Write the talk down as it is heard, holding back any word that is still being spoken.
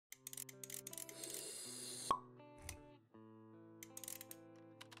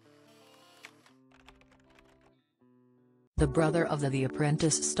The brother of the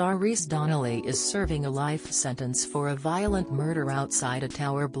Apprentice star Reece Donnelly is serving a life sentence for a violent murder outside a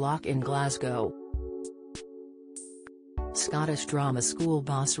tower block in Glasgow. Scottish drama school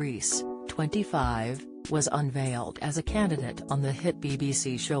boss Reece, 25, was unveiled as a candidate on the hit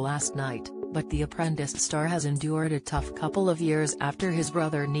BBC show last night, but the Apprentice star has endured a tough couple of years after his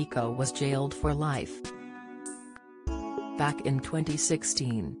brother Nico was jailed for life. Back in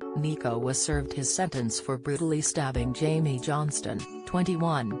 2016, Nico was served his sentence for brutally stabbing Jamie Johnston,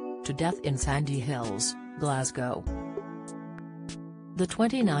 21, to death in Sandy Hills, Glasgow. The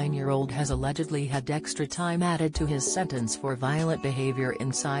 29-year-old has allegedly had extra time added to his sentence for violent behavior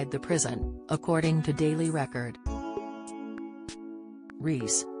inside the prison, according to Daily Record.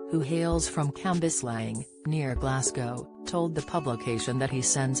 Reece, who hails from Cambuslang, near Glasgow, told the publication that he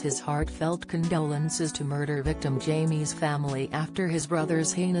sends his heartfelt condolences to murder victim Jamie's family after his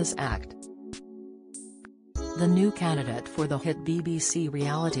brother's heinous act. The new candidate for the hit BBC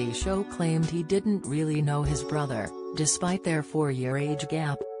reality show claimed he didn't really know his brother, despite their 4-year age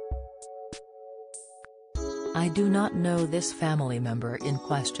gap. "I do not know this family member in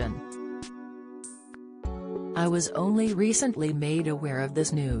question. I was only recently made aware of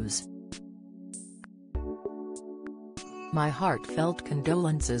this news. My heartfelt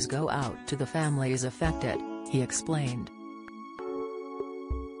condolences go out to the families affected," he explained.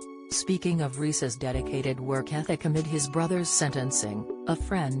 Speaking of Reece's dedicated work ethic amid his brother's sentencing, a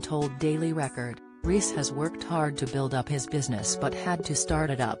friend told Daily Record, "Reece has worked hard to build up his business but had to start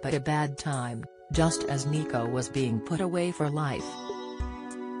it up at a bad time, just as Nico was being put away for life.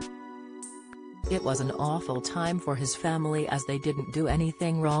 It was an awful time for his family as they didn't do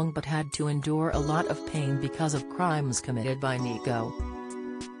anything wrong but had to endure a lot of pain because of crimes committed by Nico."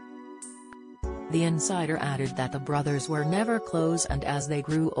 The insider added that the brothers were never close and as they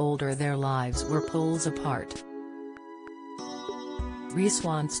grew older their lives were poles apart. "Reece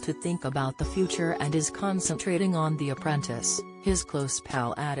wants to think about the future and is concentrating on The Apprentice," his close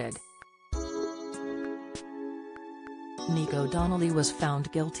pal added. Nico Donnelly was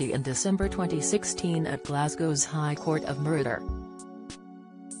found guilty in December 2016 at Glasgow's High Court of murder.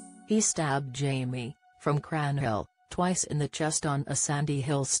 He stabbed Jamie, from Cranhill, twice in the chest on a Sandy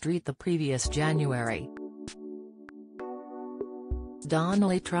Hill street the previous January.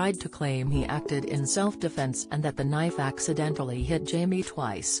 Donnelly tried to claim he acted in self-defense and that the knife accidentally hit Jamie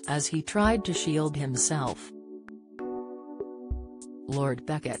twice as he tried to shield himself. Lord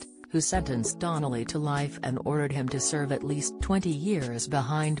Beckett, who sentenced Donnelly to life and ordered him to serve at least 20 years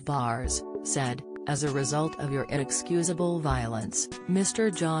behind bars, said, "As a result of your inexcusable violence,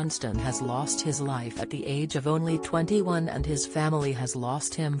 Mr. Johnston has lost his life at the age of only 21 and his family has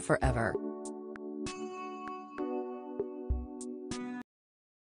lost him forever."